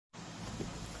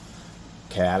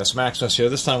Catus, Maximus here,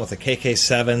 this time with the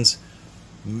KKsevens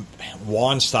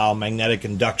wand-style magnetic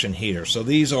induction heater. So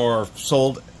these are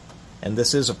sold, and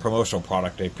this is a promotional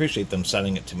product. I appreciate them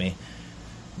sending it to me.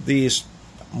 These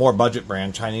more budget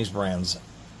brand, Chinese brands,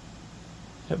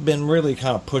 have been really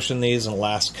kind of pushing these in the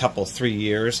last couple, 3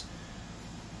 years.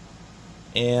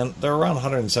 And they're around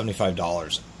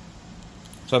 $175.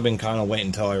 So I've been kind of waiting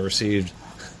until I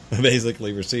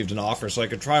basically received an offer so I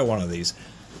could try one of these.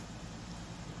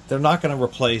 They're not going to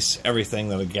replace everything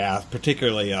that a gas,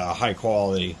 particularly a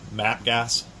high-quality matte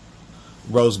gas,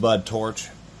 rosebud torch,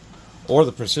 or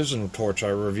the precision torch I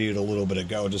reviewed a little bit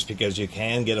ago, just because you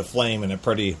can get a flame in a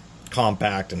pretty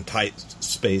compact and tight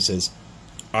spaces,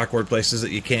 awkward places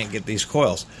that you can't get these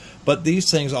coils. But these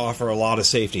things offer a lot of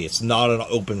safety. It's not an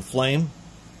open flame.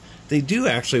 They do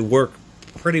actually work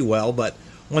pretty well, but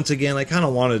once again, I kind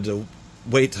of wanted to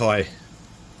wait till I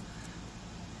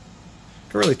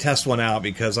could really test one out,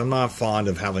 because I'm not fond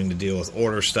of having to deal with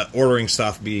ordering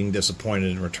stuff, being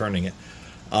disappointed, and returning it.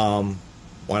 Why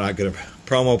not get a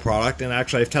promo product? And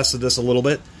actually, I've tested this a little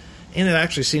bit, and it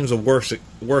actually seems to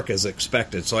work as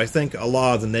expected. So I think a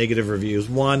lot of the negative reviews,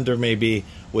 one, there may be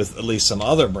with at least some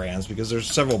other brands, because there's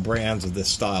several brands of this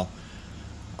style.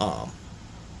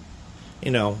 You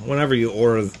know, whenever you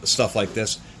order stuff like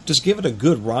this, just give it a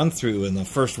good run through in the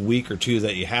first week or two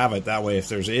that you have it. That way, if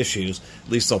there's issues,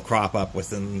 at least they'll crop up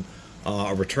within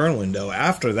a return window.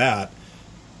 After that,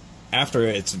 after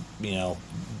it's, you know,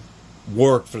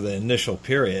 worked for the initial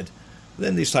period,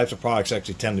 then these types of products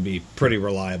actually tend to be pretty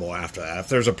reliable after that. If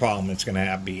there's a problem, it's going to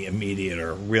have to be immediate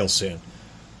or real soon.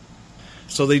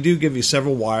 So they do give you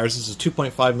several wires. This is a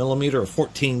 2.5 millimeter or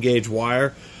 14 gauge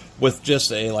wire with just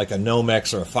like a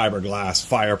Nomex or a fiberglass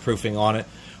fireproofing on it,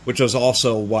 which is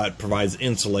also what provides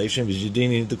insulation, because you do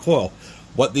need the coil.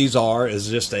 What these are is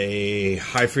just a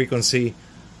high-frequency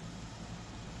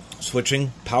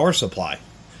switching power supply.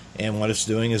 And what it's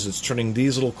doing is it's turning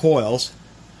these little coils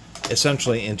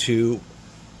essentially into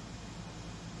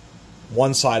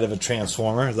one side of a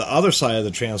transformer. The other side of the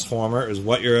transformer is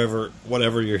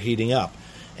whatever you're heating up.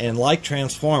 And like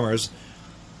transformers,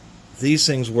 these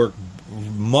things work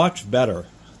much better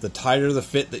the tighter the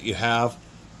fit that you have,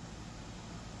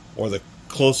 or the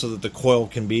closer that the coil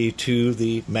can be to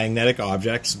the magnetic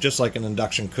objects. Just like an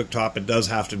induction cooktop, it does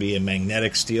have to be a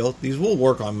magnetic steel. These will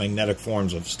work on magnetic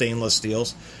forms of stainless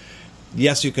steels.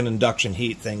 Yes, you can induction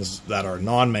heat things that are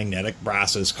non-magnetic,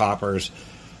 brasses, coppers,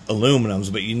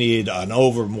 aluminums, but you need an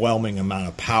overwhelming amount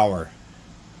of power.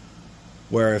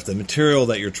 Where if the material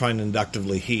that you're trying to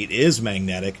inductively heat is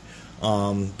magnetic,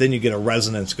 then you get a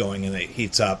resonance going and it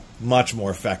heats up much more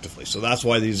effectively. So that's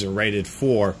why these are rated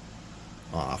for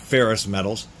ferrous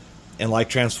metals. And like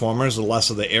transformers, the less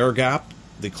of the air gap,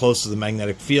 the closer the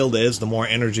magnetic field is, the more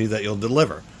energy that you'll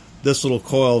deliver. This little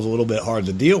coil is a little bit hard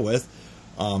to deal with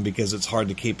because it's hard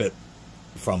to keep it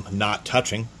from not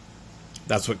touching.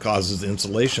 That's what causes the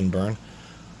insulation burn.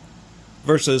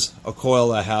 Versus a coil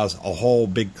that has a whole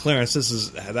big clearance.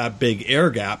 That big air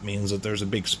gap means that there's a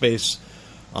big space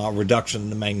reduction in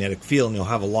the magnetic field, and you'll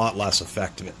have a lot less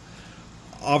effect of it.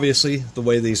 Obviously, the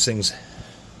way these things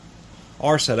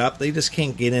are set up, they just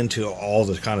can't get into all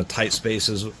the kind of tight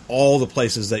spaces, all the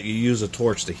places that you use a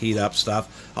torch to heat up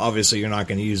stuff. Obviously, you're not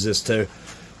going to use this to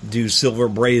do silver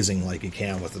brazing like you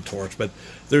can with a torch, but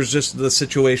there's just the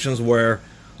situations where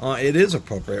it is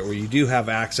appropriate, where you do have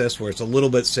access, where it's a little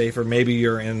bit safer. Maybe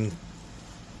you're in...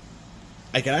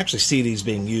 I can actually see these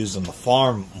being used on the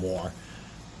farm more.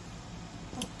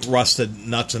 Rusted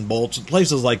nuts and bolts,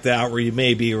 places like that, where you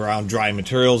may be around dry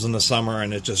materials in the summer,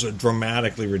 and it just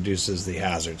dramatically reduces the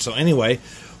hazard. So anyway,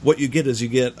 what you get is you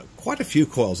get quite a few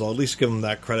coils. I'll at least give them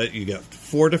that credit. You get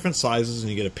 4 different sizes,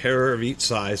 and you get a pair of each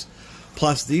size.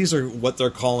 Plus, these are what they're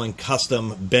calling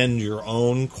custom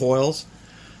bend-your-own coils.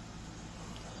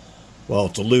 Well,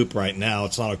 it's a loop right now.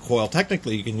 It's not a coil.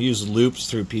 Technically, you can use loops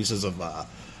through pieces of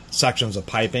sections of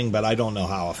piping, but I don't know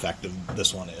how effective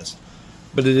this one is.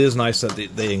 But it is nice that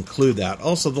they include that.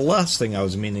 Also, the last thing I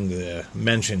was meaning to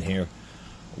mention here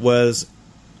was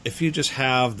if you just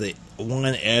have the one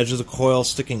edge of the coil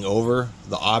sticking over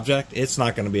the object, it's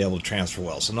not going to be able to transfer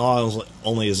well. So not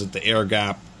only is it the air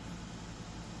gap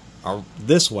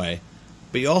this way,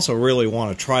 but you also really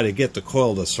want to try to get the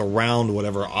coil to surround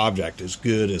whatever object as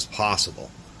good as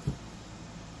possible.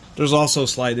 There's also a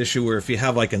slight issue where if you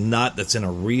have like a nut that's in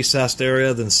a recessed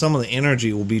area, then some of the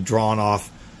energy will be drawn off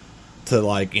to,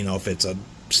 like, you know, if it's a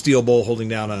steel bowl holding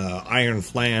down an iron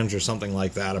flange or something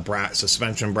like that, a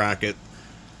suspension bracket,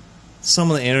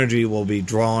 some of the energy will be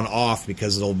drawn off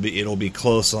because it'll be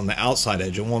close on the outside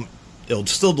edge. It'll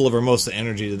still deliver most of the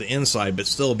energy to the inside, but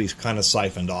still be kind of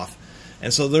siphoned off.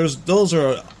 And so those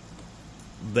are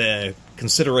the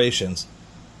considerations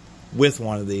with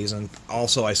one of these, and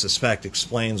also I suspect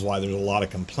explains why there's a lot of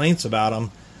complaints about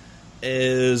them,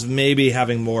 is maybe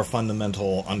having more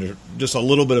fundamental, just a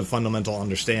little bit of fundamental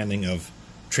understanding of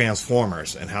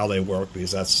transformers and how they work,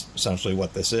 because that's essentially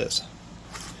what this is.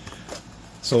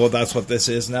 So that's what this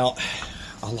is. Now,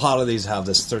 a lot of these have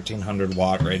this 1300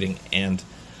 watt rating, and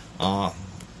well,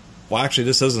 actually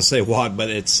this doesn't say watt,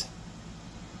 but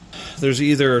there's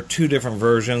either two different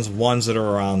versions, ones that are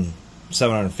around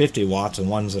 750 watts and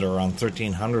ones that are around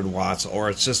 1300 watts, or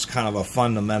it's just kind of a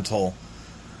fundamental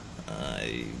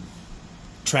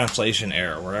translation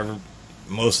error, wherever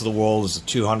most of the world is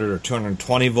 200 or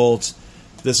 220 volts.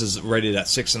 This is rated at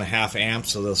 6.5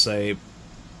 amps, so they'll say,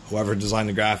 whoever designed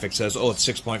the graphic says, oh, it's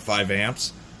 6.5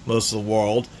 amps. Most of the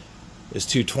world is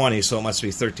 220, so it must be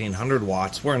 1300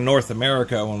 watts. We're in North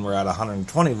America when we're at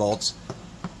 120 volts.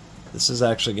 This is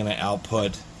actually going to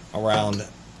output around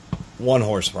 1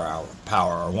 horsepower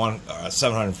or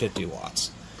 750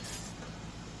 watts.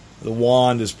 The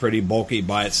wand is pretty bulky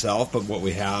by itself, but what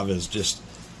we have is just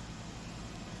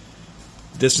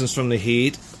distance from the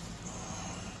heat.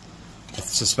 I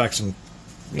suspect some,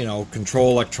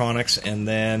 control electronics, and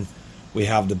then we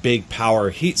have the big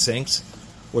power heat sinks,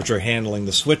 which are handling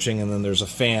the switching, and then there's a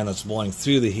fan that's blowing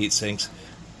through the heat sinks,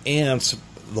 and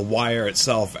the wire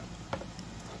itself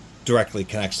directly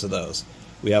connects to those.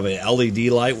 We have a LED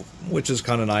light, which is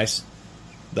kind of nice,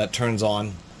 that turns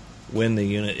on when the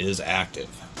unit is active.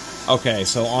 Okay,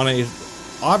 so on a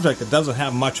object that doesn't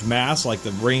have much mass, like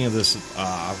the ring of this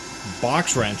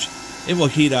box wrench, it will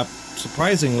heat up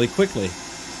surprisingly quickly.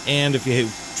 And if you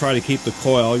try to keep the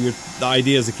coil, the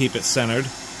idea is to keep it centered.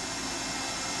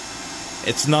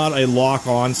 It's not a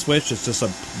lock-on switch, it's just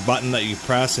a button that you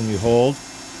press and you hold.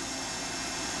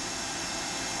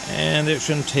 And it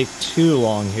shouldn't take too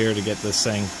long here to get this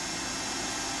thing.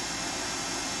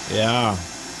 Yeah.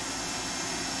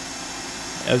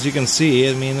 As you can see,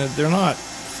 I mean, they're not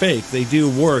fake. They do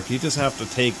work. You just have to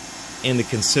take into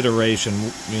consideration,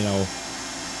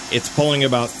 it's pulling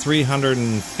about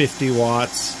 350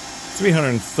 watts,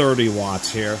 330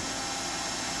 watts here.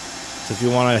 So if you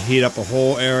want to heat up a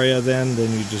whole area, then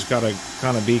you just got to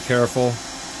kind of be careful.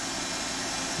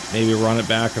 Maybe run it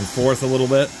back and forth a little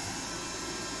bit.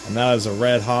 And that is a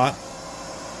red hot.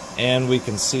 And we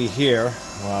can see here,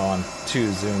 well, I'm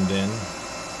too zoomed in,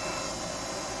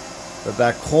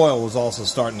 that coil was also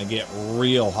starting to get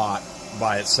real hot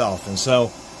by itself. And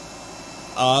so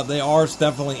they are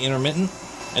definitely intermittent,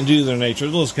 and due to their nature,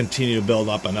 they'll just continue to build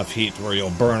up enough heat where you'll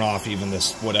burn off even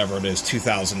this, whatever it is,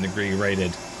 2000 degree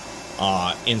rated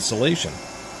insulation.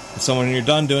 And so when you're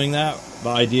done doing that, the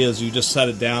idea is you just set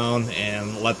it down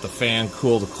and let the fan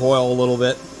cool the coil a little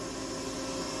bit.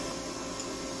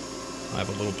 I have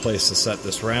a little place to set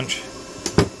this wrench.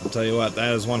 I'll tell you what,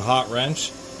 that is one hot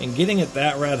wrench. And getting it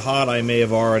that red hot, I may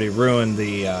have already ruined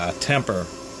the temper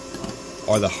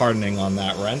or the hardening on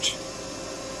that wrench.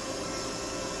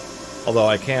 Although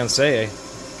I can say I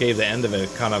gave the end of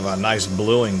it kind of a nice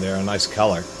bluing there, a nice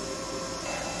color.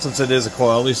 Since it is a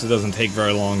coil, at least it doesn't take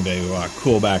very long to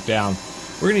cool back down.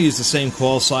 We're going to use the same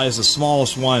coil size. The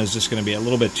smallest one is just going to be a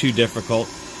little bit too difficult.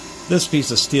 This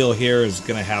piece of steel here is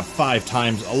going to have 5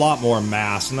 times a lot more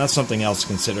mass, and that's something else to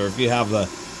consider. If you have the,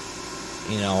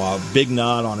 a big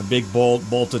nut on a big bolt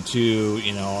bolted to,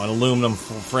 an aluminum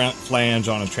flange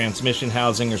on a transmission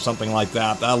housing or something like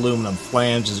that, that aluminum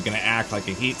flange is going to act like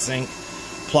a heat sink,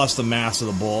 plus the mass of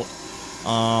the bolt.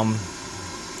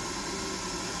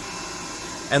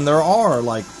 And there are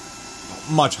like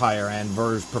much higher end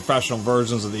professional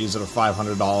versions of these that are $500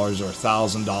 or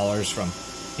 $1,000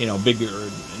 from bigger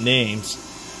names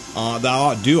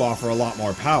that do offer a lot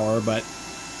more power, but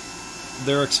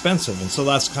they're expensive. And so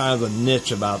that's kind of the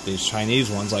niche about these Chinese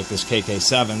ones like this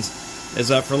KKsevens, is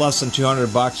that for less than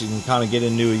 200 bucks you can kind of get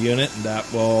into a unit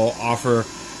that will offer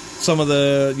some of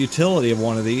the utility of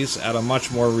one of these at a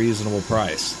much more reasonable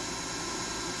price.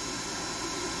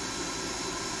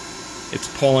 It's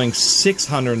pulling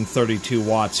 632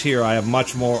 watts here. I have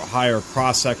much more higher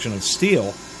cross-section of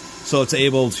steel, so it's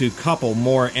able to couple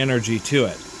more energy to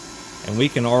it. And we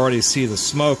can already see the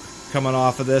smoke coming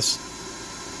off of this.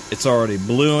 It's already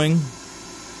bluing.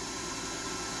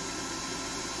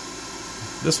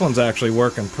 This one's actually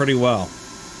working pretty well.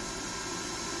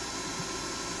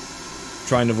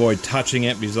 Trying to avoid touching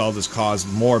it because I'll just cause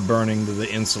more burning to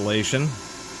the insulation.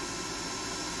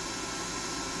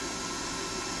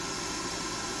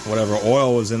 Whatever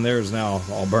oil was in there is now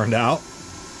all burned out.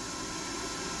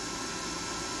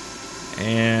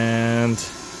 And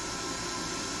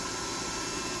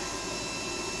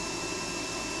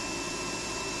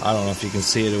I don't know if you can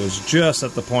see it. It was just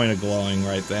at the point of glowing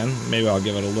right then. Maybe I'll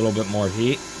give it a little bit more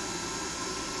heat.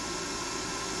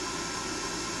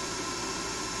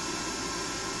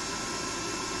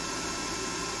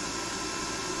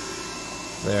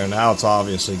 There, now it's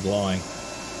obviously glowing.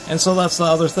 And so that's the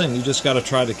other thing. You just got to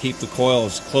try to keep the coil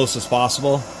as close as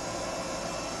possible.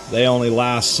 They only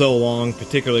last so long,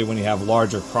 particularly when you have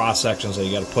larger cross sections that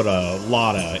you got to put a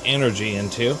lot of energy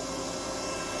into.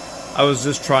 I was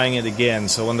just trying it again.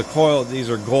 So when the coil, these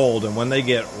are gold, and when they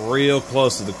get real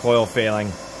close to the coil failing,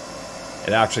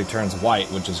 it actually turns white,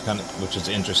 which is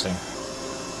interesting.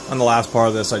 On the last part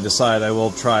of this, I decided I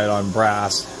will try it on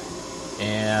brass.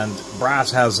 And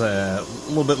brass has a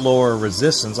little bit lower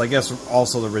resistance. I guess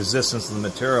also the resistance of the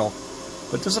material.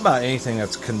 But just about anything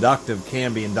that's conductive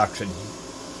can be induction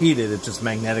heated. It's just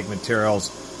magnetic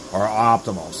materials are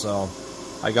optimal. So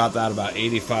I got that about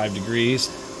 85 degrees.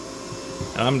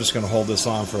 And I'm just going to hold this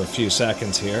on for a few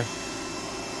seconds here.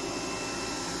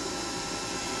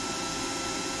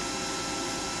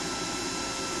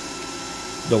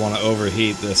 Don't want to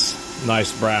overheat this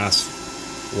nice brass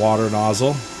water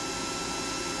nozzle.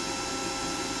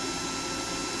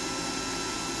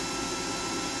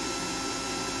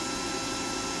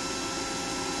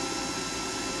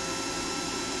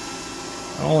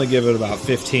 I'll only give it about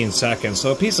 15 seconds.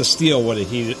 So a piece of steel would have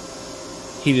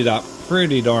heated up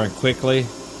pretty darn quickly.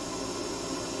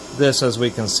 This, as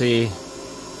we can see,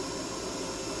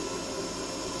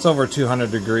 it's over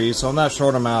 200 degrees. So in that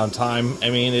short amount of time,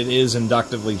 I mean, it is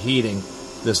inductively heating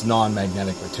this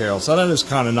non-magnetic material. So that is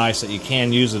kind of nice that you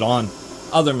can use it on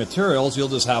other materials. You'll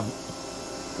just have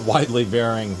widely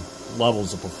varying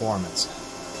levels of performance.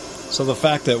 So the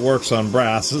fact that it works on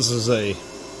brass, this is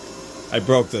I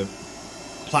broke the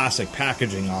plastic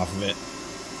packaging off of it,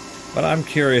 but I'm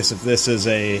curious if this is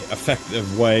a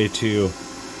effective way to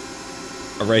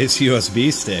erase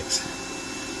USB sticks.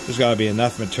 There's got to be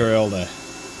enough material to...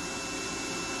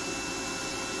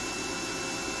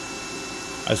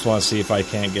 I just want to see if I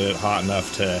can't get it hot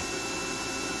enough to...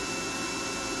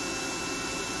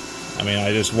 I mean,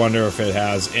 I just wonder if it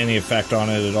has any effect on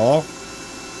it at all.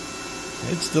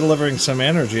 It's delivering some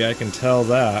energy, I can tell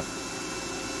that.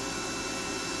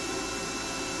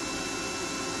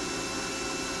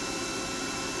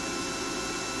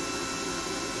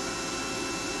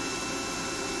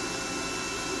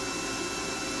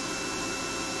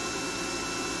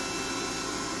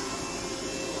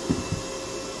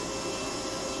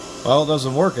 Well, it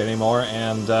doesn't work anymore,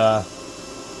 and the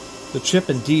chip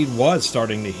indeed was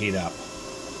starting to heat up.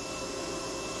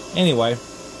 Anyway,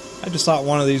 I just thought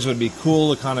one of these would be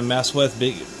cool to kind of mess with.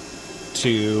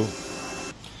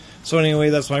 So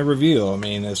anyway, that's my review. I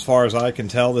mean, as far as I can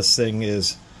tell, this thing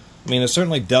is... I mean, it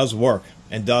certainly does work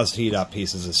and does heat up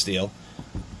pieces of steel.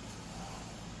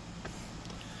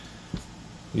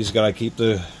 You just got to keep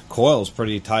the coils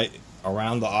pretty tight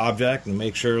around the object and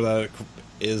make sure that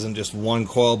it isn't just one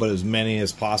coil, but as many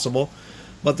as possible.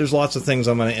 But there's lots of things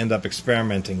I'm going to end up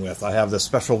experimenting with. I have this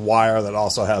special wire that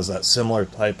also has that similar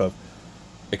type of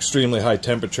extremely high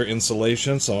temperature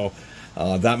insulation, so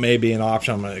that may be an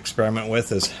option I'm going to experiment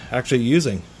with, is actually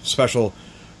using special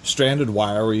stranded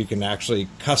wire where you can actually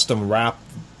custom wrap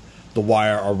the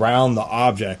wire around the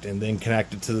object and then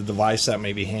connect it to the device. That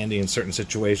may be handy in certain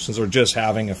situations, or just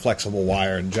having a flexible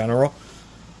wire in general.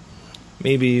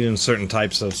 Maybe even certain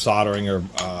types of soldering or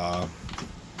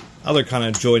other kind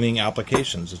of joining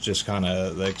applications. It's just kind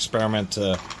of the experiment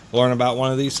to learn about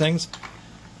one of these things.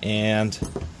 And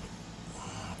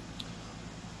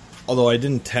although I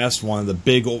didn't test one of the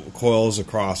big coils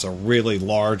across a really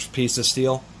large piece of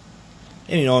steel,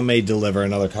 and you know, it may deliver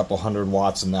another couple 100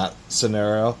 watts in that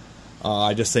scenario,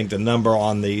 I just think the number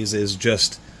on these is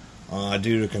just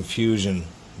due to confusion,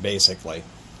 basically.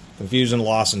 Confusion,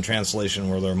 loss, and translation,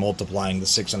 where they're multiplying the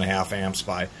 6.5 amps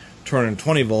by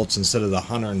 220 volts instead of the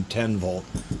 110 volt.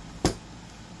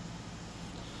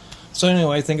 So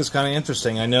anyway, I think it's kind of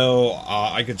interesting. I know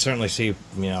I could certainly see, you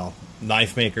know,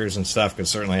 knife makers and stuff could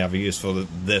certainly have a use for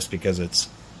this, because it's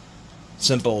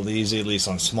simple and easy, at least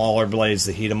on smaller blades,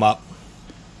 to heat them up.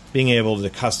 Being able to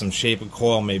custom shape a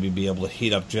coil, maybe be able to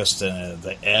heat up just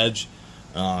the edge,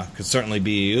 could certainly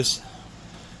be used.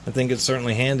 I think it's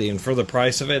certainly handy, and for the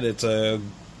price of it, it's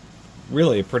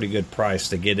really a pretty good price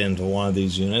to get into one of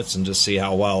these units and just see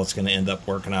how well it's going to end up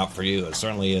working out for you. It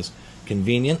certainly is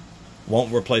convenient,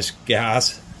 won't replace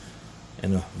gas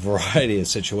in a variety of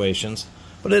situations,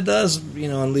 but it does, you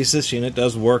know, at least this unit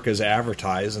does work as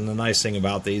advertised. And the nice thing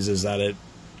about these is that it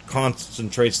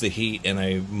concentrates the heat in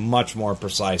a much more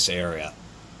precise area,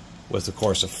 with, of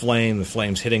course, a flame, the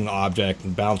flames hitting the object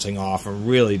and bouncing off and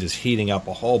really just heating up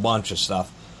a whole bunch of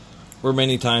stuff where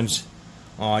many times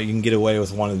you can get away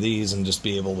with one of these and just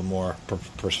be able to more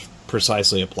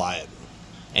precisely apply it,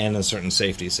 and in certain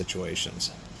safety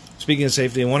situations. Speaking of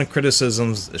safety, one of the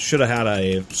criticisms, should have had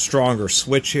a stronger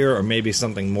switch here, or maybe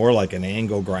something more like an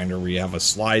angle grinder where you have a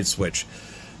slide switch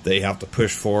that you have to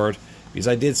push forward. Because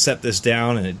I did set this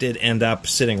down and it did end up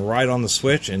sitting right on the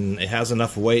switch, and it has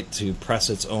enough weight to press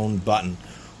its own button,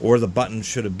 or the button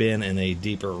should have been in a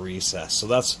deeper recess. So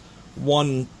that's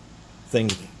one thing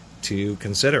to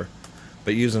consider.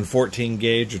 But using 14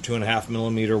 gauge or 2.5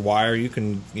 millimeter wire, you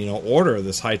can order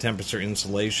this high temperature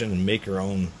insulation and make your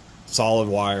own solid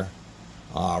wire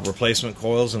replacement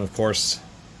coils, and of course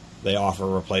they offer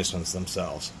replacements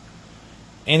themselves.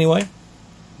 Anyway,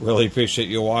 really appreciate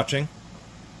you watching.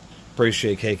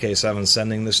 Appreciate KKsevens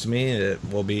sending this to me. It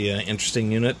will be an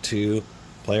interesting unit to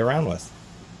play around with.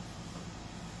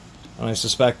 And I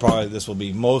suspect probably this will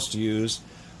be most used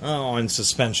on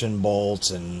suspension bolts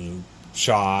and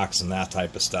shocks and that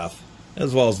type of stuff,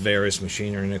 as well as various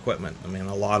machinery and equipment. I mean,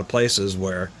 a lot of places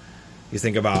where you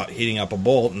think about heating up a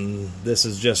bolt, and this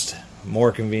is just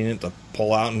more convenient to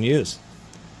pull out and use.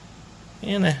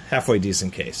 In a halfway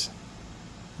decent case.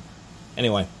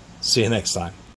 Anyway, see you next time.